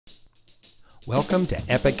Welcome to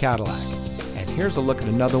Epic Cadillac, and here's a look at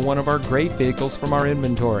another one of our great vehicles from our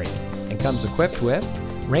inventory, and comes equipped with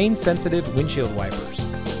rain-sensitive windshield wipers,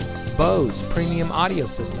 Bose premium audio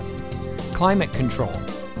system, climate control,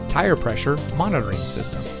 tire pressure monitoring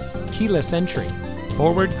system, keyless entry,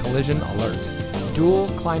 forward collision alert, dual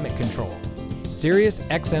climate control, Sirius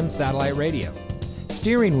XM satellite radio,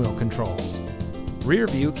 steering wheel controls, rear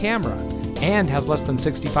view camera, and has less than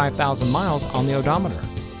 65,000 miles on the odometer.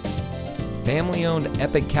 Family-owned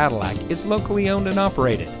Epic Cadillac is locally owned and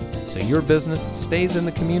operated, so your business stays in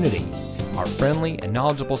the community. Our friendly and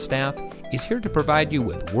knowledgeable staff is here to provide you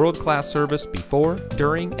with world-class service before,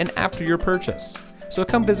 during, and after your purchase. So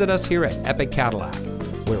come visit us here at Epic Cadillac,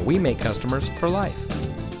 where we make customers for life.